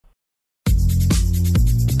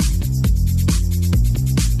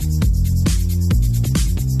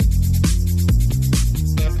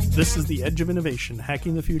This is The Edge of Innovation,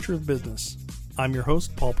 Hacking the Future of Business. I'm your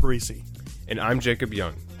host, Paul Parisi. And I'm Jacob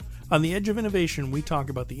Young. On The Edge of Innovation, we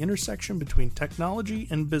talk about the intersection between technology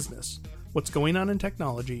and business, what's going on in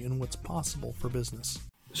technology, and what's possible for business.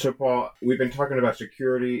 So, Paul, we've been talking about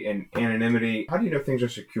security and anonymity. How do you know things are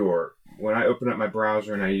secure? When I open up my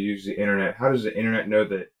browser and I use the internet, how does the internet know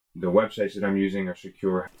that the websites that I'm using are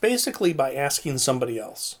secure? Basically by asking somebody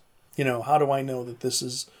else. How do I know that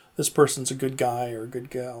this person's a good guy or a good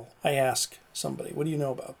gal? I ask somebody, what do you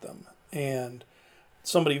know about them? And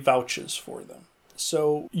somebody vouches for them.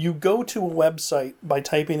 So you go to a website by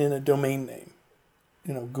typing in a domain name,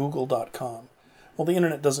 google.com. Well, the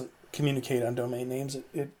internet doesn't communicate on domain names.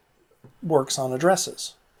 It works on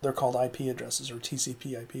addresses. They're called IP addresses or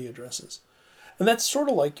TCP IP addresses. And that's sort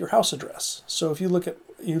of like your house address. So if you live at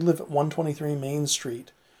 123 Main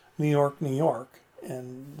Street, New York,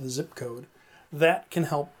 and the zip code, that can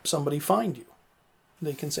help somebody find you.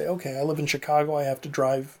 They can say, okay, I live in Chicago, I have to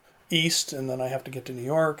drive east, and then I have to get to New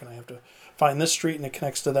York, and I have to find this street, and it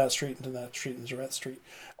connects to that street, and to that street, and to that street.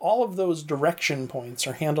 All of those direction points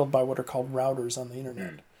are handled by what are called routers on the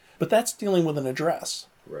internet. But that's dealing with an address.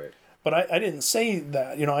 Right. But I didn't say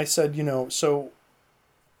that. I said, so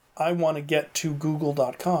I want to get to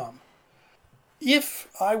google.com. If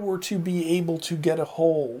I were to be able to get a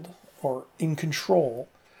hold or in control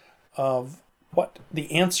of what the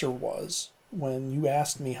answer was when you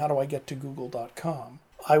asked me, how do I get to google.com,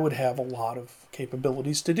 I would have a lot of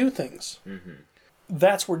capabilities to do things. Mm-hmm.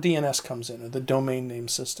 That's where DNS comes in, or the domain name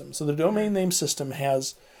system. So the domain name system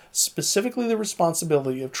has specifically the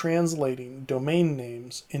responsibility of translating domain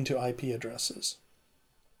names into IP addresses.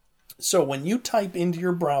 So when you type into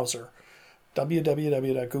your browser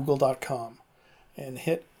www.google.com and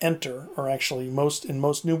hit enter, or actually in most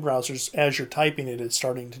new browsers, as you're typing it, it's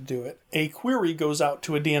starting to do it, a query goes out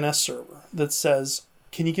to a DNS server that says,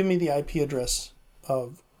 can you give me the IP address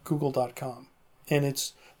of google.com? And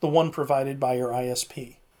it's the one provided by your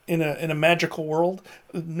ISP. In a magical world,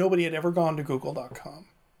 nobody had ever gone to google.com.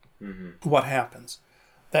 Mm-hmm. What happens?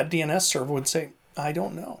 That DNS server would say, I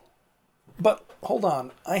don't know. But hold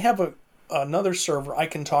on, I have another server I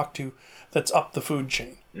can talk to that's up the food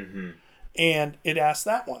chain. Mm-hmm. And it asks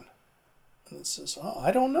that one. And it says,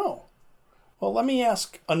 I don't know. Well, let me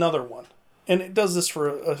ask another one. And it does this for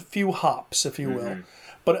a few hops, if you will. Mm-hmm.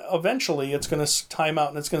 But eventually it's going to time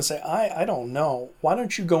out and it's going to say, I don't know. Why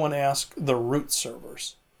don't you go and ask the root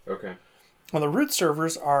servers? Okay. Well, the root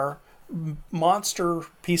servers are monster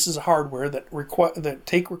pieces of hardware that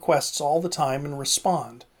take requests all the time and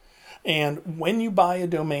respond. And when you buy a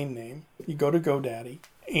domain name, you go to GoDaddy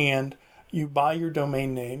and you buy your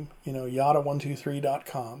domain name,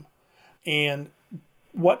 yada123.com, and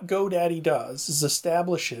what GoDaddy does is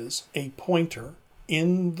establishes a pointer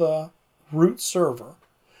in the root server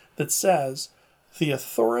that says the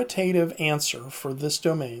authoritative answer for this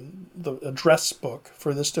domain, the address book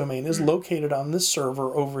for this domain, is located on this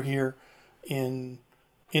server over here in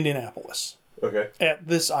Indianapolis. Okay. At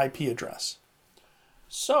this IP address.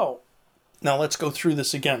 So now let's go through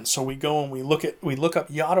this again. So we go and we look up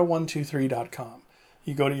yada123.com.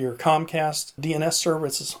 You go to your Comcast DNS server.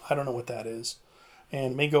 It says, I don't know what that is.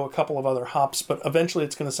 And may go a couple of other hops, but eventually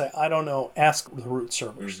it's going to say, I don't know, ask the root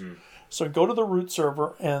servers. Mm-hmm. So go to the root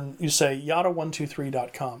server and you say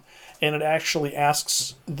yada123.com. And it actually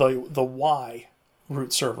asks the Y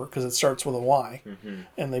root server, because it starts with a Y. Mm-hmm.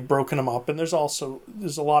 And they've broken them up. And there's a lot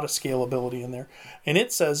of scalability in there. And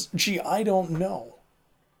it says, gee, I don't know.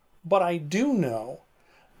 But I do know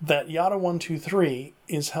that Yada123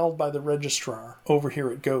 is held by the registrar over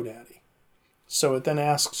here at GoDaddy. So it then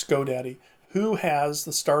asks GoDaddy, who has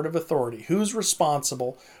the start of authority? Who's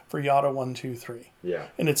responsible for Yada123? Yeah.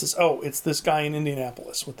 And it says, it's this guy in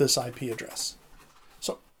Indianapolis with this IP address.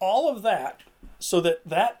 So all of that, so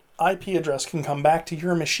that IP address can come back to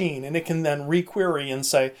your machine, and it can then requery and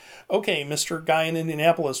say, okay, Mr. Guy in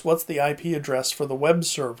Indianapolis, what's the IP address for the web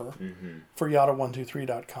server for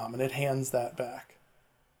yada123.com? And it hands that back.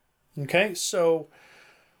 Okay, so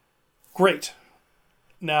great.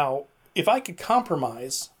 Now, if I could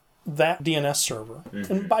compromise that DNS server,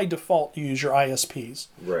 and by default you use your ISPs,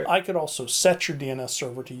 right. I could also set your DNS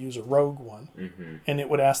server to use a rogue one, and it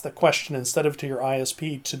would ask the question instead of to your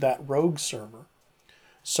ISP to that rogue server.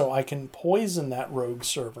 So I can poison that rogue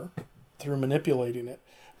server through manipulating it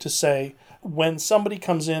to say, when somebody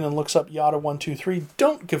comes in and looks up Yada123,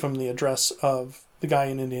 don't give them the address of the guy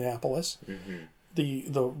in Indianapolis,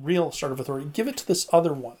 the real start of authority. Give it to this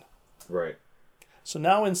other one. Right. So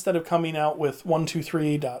now instead of coming out with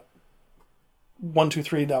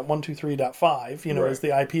 123.123.5, right. as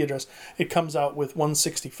the IP address, it comes out with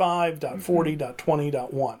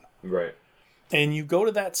 165.40.20.1. Right. And you go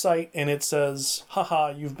to that site and it says, haha,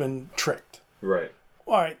 you've been tricked. Right.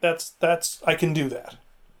 All right, that's I can do that.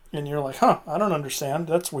 And you're like, I don't understand.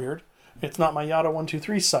 That's weird. It's not my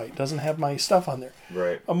Yada123 site. It doesn't have my stuff on there.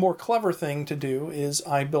 Right. A more clever thing to do is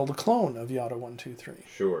I build a clone of Yada123.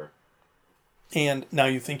 Sure. And now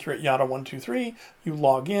you think you're at Yada123, you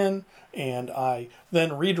log in, and I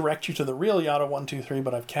then redirect you to the real Yada123,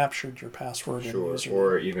 but I've captured your password and username.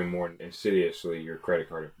 Or even more insidiously, your credit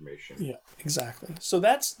card information. Yeah, exactly. So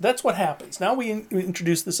that's what happens. Now we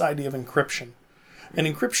introduce this idea of encryption. And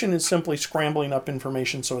encryption is simply scrambling up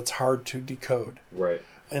information so it's hard to decode. Right.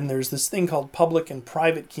 And there's this thing called public and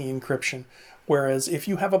private key encryption, whereas if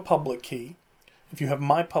you have a public key, if you have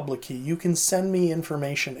my public key, you can send me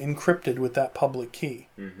information encrypted with that public key.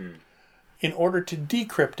 Mm-hmm. In order to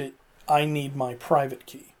decrypt it, I need my private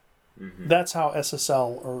key. Mm-hmm. That's how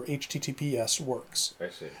SSL or HTTPS works. I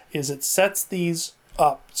see. Is it sets these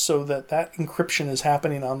up so that encryption is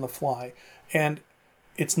happening on the fly. And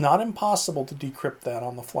it's not impossible to decrypt that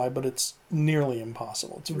on the fly, but it's nearly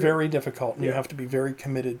impossible. It's very difficult, and you have to be very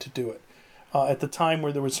committed to do it. At the time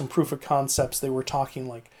where there was some proof of concepts, they were talking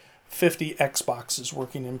like 50 Xboxes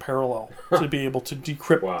working in parallel to be able to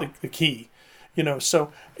decrypt the key.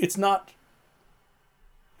 So it's not,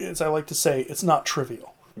 as I like to say, it's not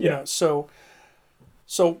trivial. So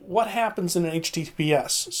what happens in an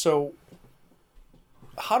HTTPS? So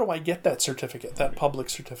how do I get that certificate, that public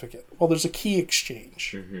certificate? Well, there's a key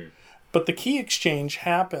exchange. Mm-hmm. But the key exchange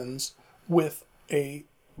happens with a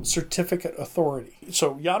certificate authority.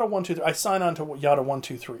 So Yada123, I sign on to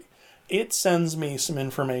Yada123. It sends me some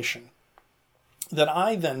information that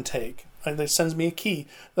I then take. It sends me a key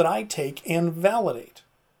that I take and validate.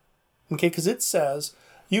 Okay, because it says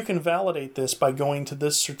you can validate this by going to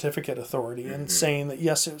this certificate authority and saying that,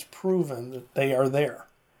 yes, it was proven that they are there.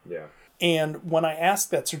 Yeah. And when I ask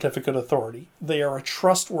that certificate authority, they are a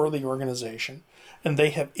trustworthy organization, and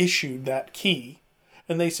they have issued that key,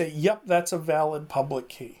 and they say, yep, that's a valid public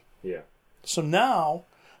key. Yeah. So now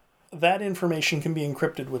that information can be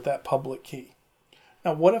encrypted with that public key.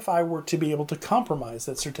 Now, what if I were to be able to compromise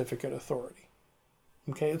that certificate authority?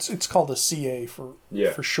 Okay, it's called a CA for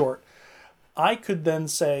short. I could then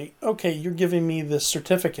say, okay, you're giving me this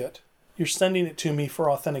certificate, you're sending it to me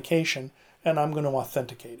for authentication, and I'm going to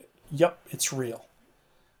authenticate it. Yep, it's real.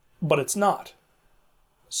 But it's not.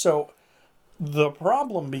 So the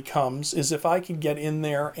problem becomes is if I could get in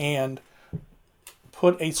there and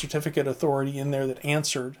put a certificate authority in there that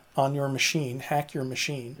answered on your machine, hack your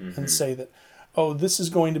machine, and say that, oh, this is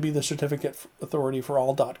going to be the certificate authority for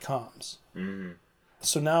all .coms. Mm-hmm.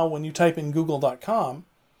 So now when you type in google.com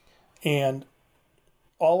and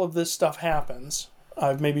all of this stuff happens,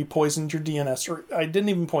 I've maybe poisoned your DNS, or I didn't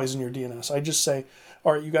even poison your DNS. I just say,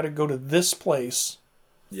 all right, you got to go to this place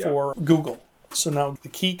for Google. So now the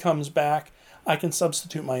key comes back. I can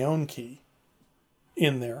substitute my own key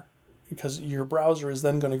in there because your browser is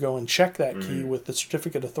then going to go and check that key with the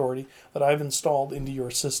certificate authority that I've installed into your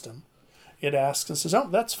system. It asks and says, oh,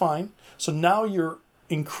 that's fine. So now you're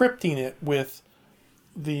encrypting it with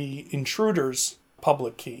the intruder's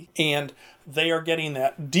public key, and they are getting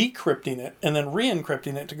that, decrypting it, and then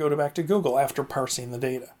re-encrypting it to go back to Google after parsing the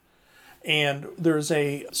data. And there's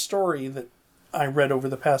a story that I read over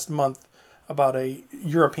the past month about a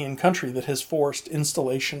European country that has forced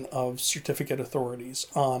installation of certificate authorities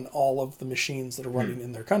on all of the machines that are running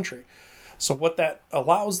in their country. So what that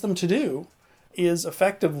allows them to do is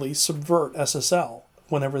effectively subvert SSL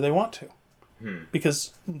whenever they want to.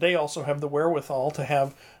 Because they also have the wherewithal to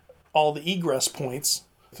have all the egress points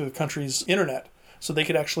through the country's internet so they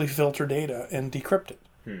could actually filter data and decrypt it.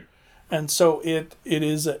 And so it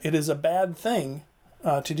is a bad thing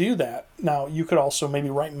to do that. Now, you could also maybe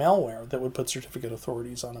write malware that would put certificate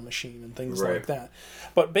authorities on a machine and things like that.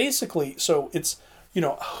 But basically, so it's,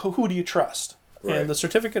 who do you trust? Right. And the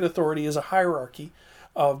certificate authority is a hierarchy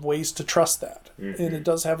of ways to trust that. And it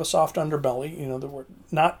does have a soft underbelly, that we're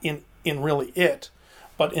not in really it,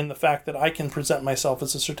 but in the fact that I can present myself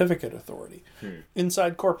as a certificate authority.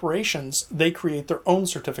 Inside corporations, they create their own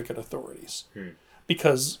certificate authorities.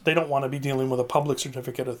 Because they don't want to be dealing with a public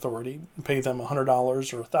certificate authority, pay them $100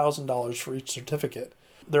 or $1,000 for each certificate.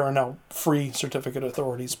 There are now free certificate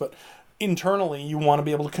authorities, but internally you want to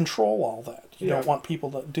be able to control all that. You don't want people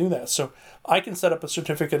to do that. So I can set up a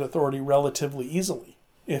certificate authority relatively easily.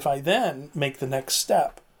 If I then make the next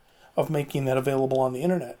step of making that available on the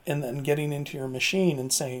internet and then getting into your machine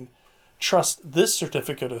and saying, trust this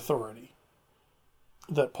certificate authority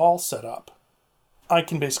that Paul set up, I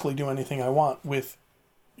can basically do anything I want with,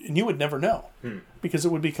 and you would never know because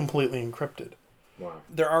it would be completely encrypted. Wow.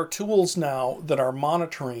 There are tools now that are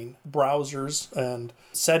monitoring browsers and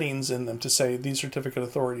settings in them to say these certificate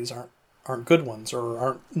authorities aren't good ones or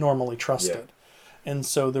aren't normally trusted. Yeah. And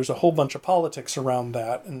so there's a whole bunch of politics around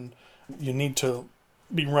that, and you need to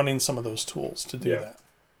be running some of those tools to do that.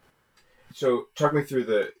 So talk me through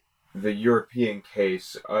the European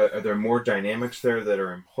case. Are there more dynamics there that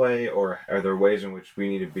are in play, or are there ways in which we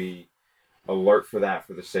need to be alert for that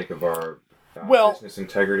for the sake of our business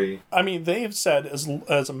integrity? I mean, they've said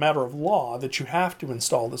as a matter of law that you have to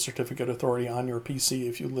install the certificate authority on your PC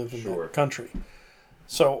if you live in that country.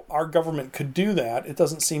 So our government could do that. It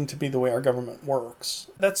doesn't seem to be the way our government works.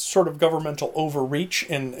 That's sort of governmental overreach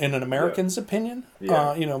in an American's opinion.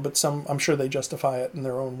 Yeah. But I'm sure they justify it in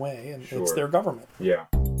their own way, and it's their government. Yeah.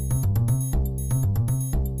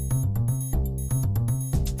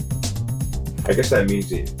 I guess that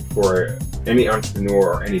means for any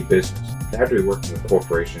entrepreneur or any business, they have to be working with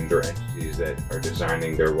corporations or entities that are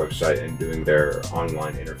designing their website and doing their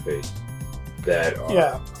online interface that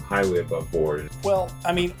are highly above board. Well,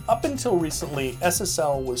 I mean, up until recently,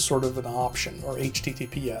 SSL was sort of an option, or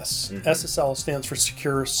HTTPS. Mm-hmm. SSL stands for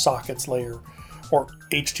Secure Sockets Layer, or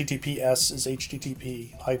HTTPS is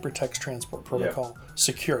HTTP, Hypertext Transport Protocol,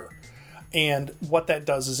 Secure. And what that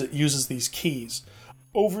does is it uses these keys.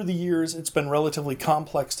 Over the years, it's been relatively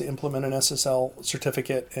complex to implement an SSL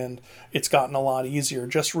certificate, and it's gotten a lot easier.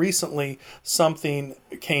 Just recently, something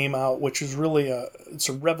came out, which is really it's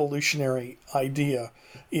a revolutionary idea,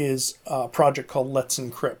 is a project called Let's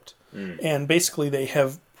Encrypt. And basically, they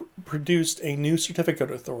have produced a new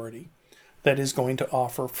certificate authority that is going to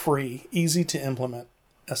offer free, easy-to-implement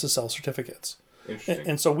SSL certificates. Interesting.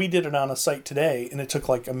 And so we did it on a site today, and it took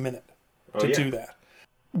like a minute to do that.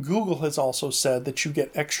 Google has also said that you get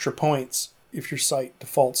extra points if your site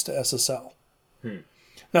defaults to SSL.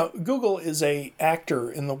 Now, Google is a actor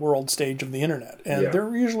in the world stage of the internet, and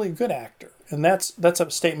they're usually a good actor. And that's a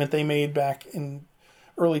statement they made back in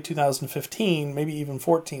early 2015, maybe even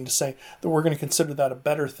 14, to say that we're going to consider that a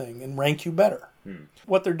better thing and rank you better.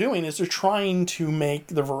 What they're doing is they're trying to make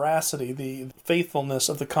the veracity, the faithfulness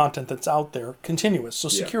of the content that's out there continuous. So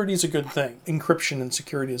security is a good thing. Encryption and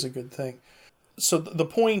security is a good thing. So the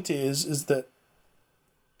point is that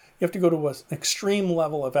you have to go to an extreme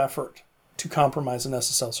level of effort to compromise an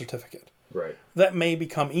SSL certificate. Right. That may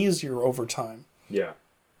become easier over time. Yeah.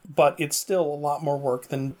 But it's still a lot more work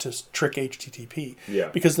than to trick HTTP. Yeah.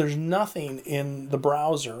 Because there's nothing in the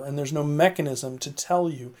browser and there's no mechanism to tell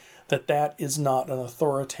you that that is not an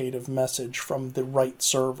authoritative message from the right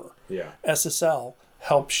server. Yeah. SSL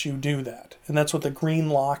helps you do that. And that's what the green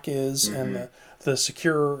lock is and the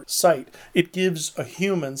secure site. It gives a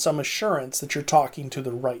human some assurance that you're talking to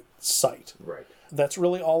the right site. Right. That's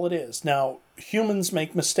really all it is. Now, humans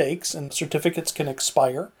make mistakes and certificates can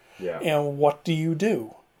expire. Yeah. And what do you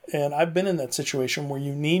do? And I've been in that situation where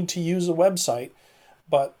you need to use a website,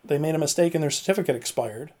 but they made a mistake and their certificate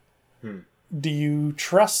expired. Do you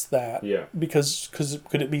trust that? Yeah. Because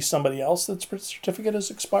could it be somebody else that's certificate has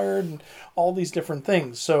expired? And all these different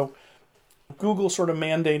things. So Google sort of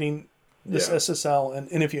mandating this SSL.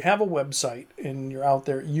 And if you have a website and you're out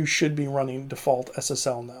there, you should be running default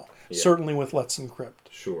SSL now. Yeah. Certainly with Let's Encrypt.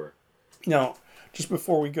 Sure. Now, just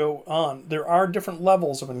before we go on, there are different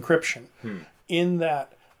levels of encryption in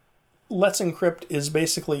that Let's Encrypt is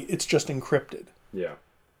basically, it's just encrypted. Yeah.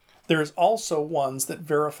 There's also ones that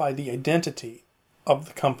verify the identity of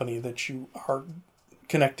the company that you are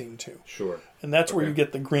connecting to. Sure. And that's where you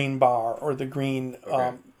get the green bar or the green,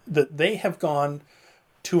 that they have gone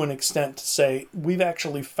to an extent to say, we've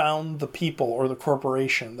actually found the people or the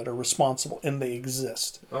corporation that are responsible and they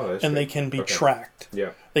exist. Oh, that's and good. They can be tracked.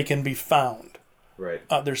 Yeah. They can be found. Right.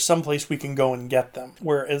 There's some place we can go and get them.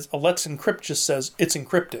 Whereas a Let's Encrypt just says it's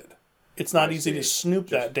encrypted. It's not easy to snoop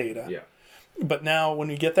that data. Yeah. But now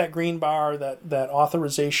when you get that green bar, that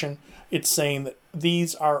authorization, it's saying that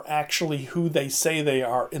these are actually who they say they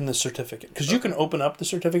are in the certificate. Because you can open up the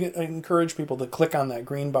certificate. I encourage people to click on that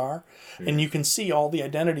green bar, and you can see all the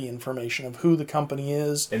identity information of who the company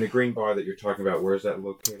is. And the green bar that you're talking about, where is that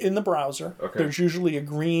located? In the browser. Okay. There's usually a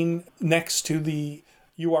green next to the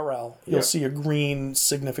URL. You'll see a green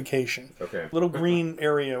signification. Okay. Little green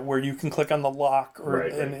area where you can click on the lock,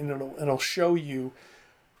 and it'll show you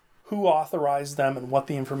who authorized them and what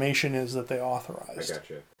the information is that they authorized. I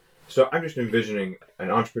gotcha. So I'm just envisioning an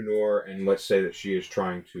entrepreneur, and let's say that she is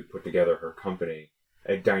trying to put together her company,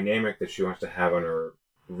 a dynamic that she wants to have on her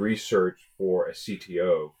research for a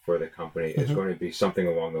CTO for the company is going to be something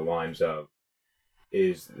along the lines of,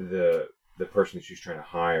 is the person that she's trying to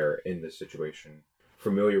hire in this situation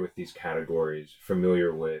familiar with these categories,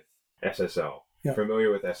 familiar with SSL,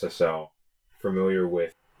 familiar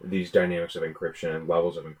with these dynamics of encryption and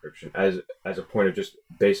levels of encryption as a point of just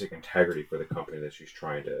basic integrity for the company that she's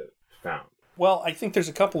trying to found? Well, I think there's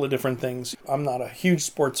a couple of different things. I'm not a huge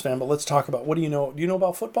sports fan, but let's talk about, what do you know? Do you know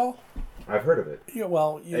about football? I've heard of it. Yeah,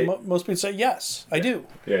 well, most people say, yes, I do.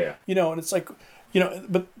 Yeah. And it's like,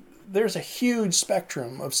 but there's a huge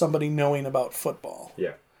spectrum of somebody knowing about football.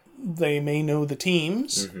 Yeah. They may know the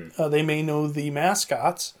teams. They may know the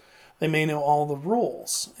mascots. They may know all the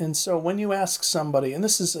rules. And so when you ask somebody, and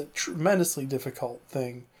this is a tremendously difficult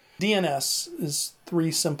thing, DNS is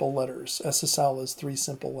 3 simple letters. SSL is 3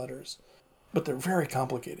 simple letters. But they're very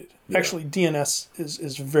complicated. Yeah. Actually, DNS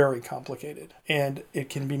is very complicated, and it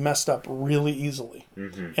can be messed up really easily.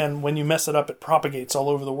 And when you mess it up, it propagates all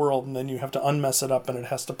over the world, and then you have to unmess it up, and it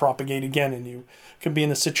has to propagate again, and you can be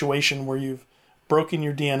in a situation where you've broken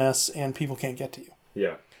your DNS and people can't get to you.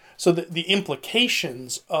 Yeah. So the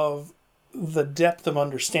implications of the depth of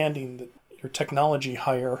understanding that your technology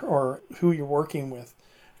hire or who you're working with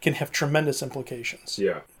can have tremendous implications.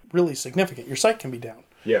 Yeah. Really significant. Your site can be down.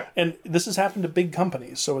 Yeah. And this has happened to big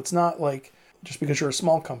companies, so it's not like just because you're a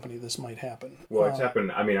small company this might happen. Well, it's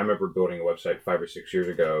happened. I mean, I remember building a website 5 or 6 years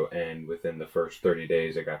ago, and within the first 30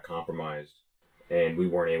 days it got compromised, and we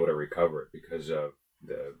weren't able to recover it because of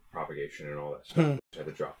the propagation and all that stuff. We just had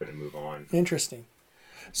to drop it and move on. Interesting.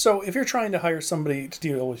 So if you're trying to hire somebody to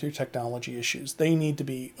deal with your technology issues, they need to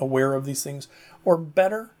be aware of these things, or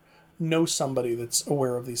better, know somebody that's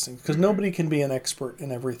aware of these things, because nobody can be an expert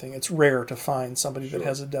in everything. It's rare to find somebody that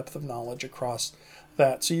has a depth of knowledge across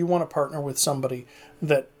that. So you want to partner with somebody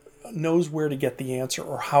that knows where to get the answer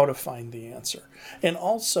or how to find the answer, and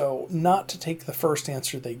also not to take the first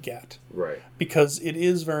answer they get. Right. Because it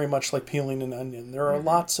is very much like peeling an onion. There are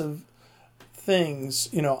lots of things,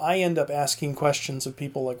 I end up asking questions of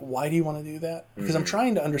people like, why do you want to do that? Because I'm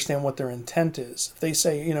trying to understand what their intent is. If they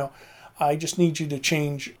say, I just need you to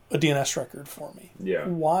change a DNS record for me. Yeah.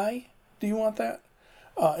 Why do you want that?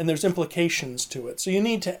 And there's implications to it. So you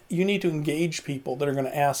need to engage people that are going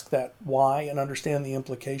to ask that why and understand the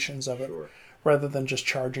implications of it, rather than just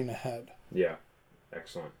charging ahead. Yeah.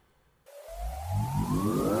 Excellent.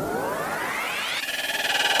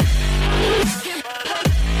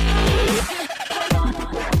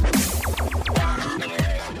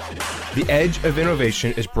 The Edge of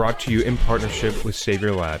Innovation is brought to you in partnership with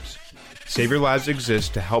Savior Labs. Savior Labs exists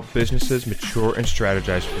to help businesses mature and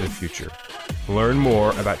strategize for the future. Learn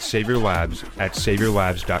more about Savior Labs at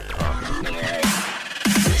saviorlabs.com.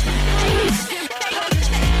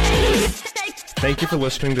 Thank you for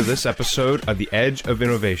listening to this episode of The Edge of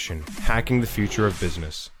Innovation, Hacking the Future of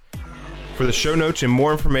Business. For the show notes and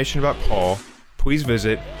more information about Paul, please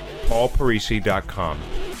visit paulparisi.com.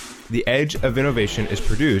 The Edge of Innovation is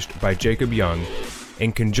produced by Jacob Young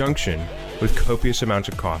in conjunction with copious amounts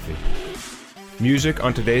of coffee. Music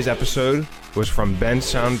on today's episode was from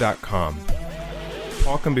bensound.com.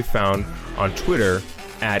 Paul can be found on Twitter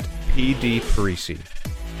at pdparisi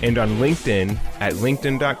and on LinkedIn at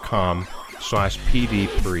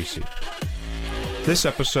linkedin.com/pdparisi. This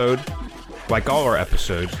episode, like all our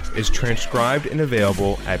episodes, is transcribed and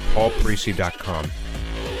available at paulparisi.com.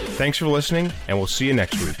 Thanks for listening, and we'll see you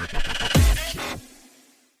next week.